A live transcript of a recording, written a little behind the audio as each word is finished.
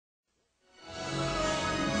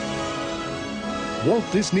Walt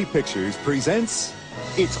Disney Pictures presents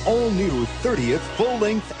its all-new 30th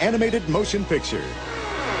full-length animated motion picture.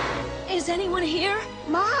 Is anyone here?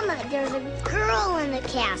 Mama, there's a girl in the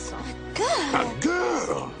castle. Good. A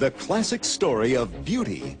girl! The classic story of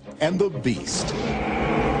Beauty and the Beast.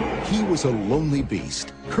 He was a lonely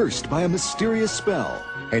beast, cursed by a mysterious spell.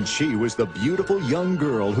 And she was the beautiful young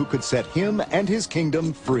girl who could set him and his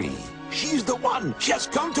kingdom free. She's the one! She has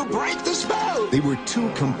come to break the spell! They were two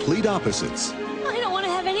complete opposites. I don't want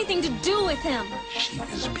to have anything to do with him. She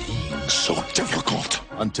is being so difficult.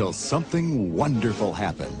 Until something wonderful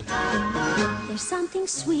happened. There's something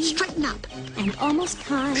sweet Straighten up. and almost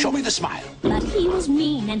kind. Show me the smile. But he was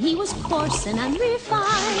mean and he was coarse and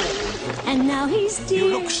unrefined. And now he's dear.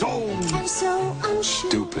 You look so... and so unsure.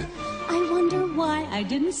 stupid. I wonder why I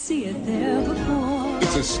didn't see it there before.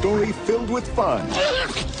 It's a story filled with fun,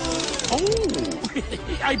 Oh!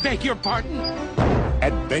 I beg your pardon?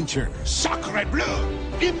 adventure, Sacre bleu!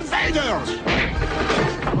 Invaders!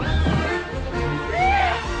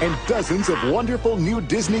 and dozens of wonderful new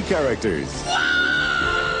Disney characters.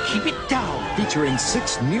 Keep it down! Featuring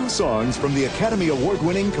 6 new songs from the Academy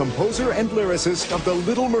Award-winning composer and lyricist of The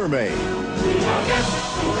Little Mermaid.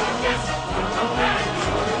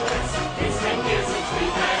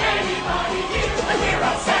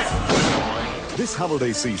 This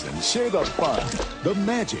holiday season, share the fun, the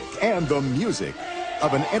magic, and the music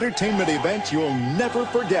of an entertainment event you'll never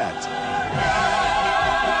forget.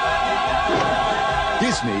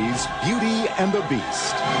 Disney's Beauty and the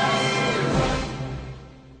Beast.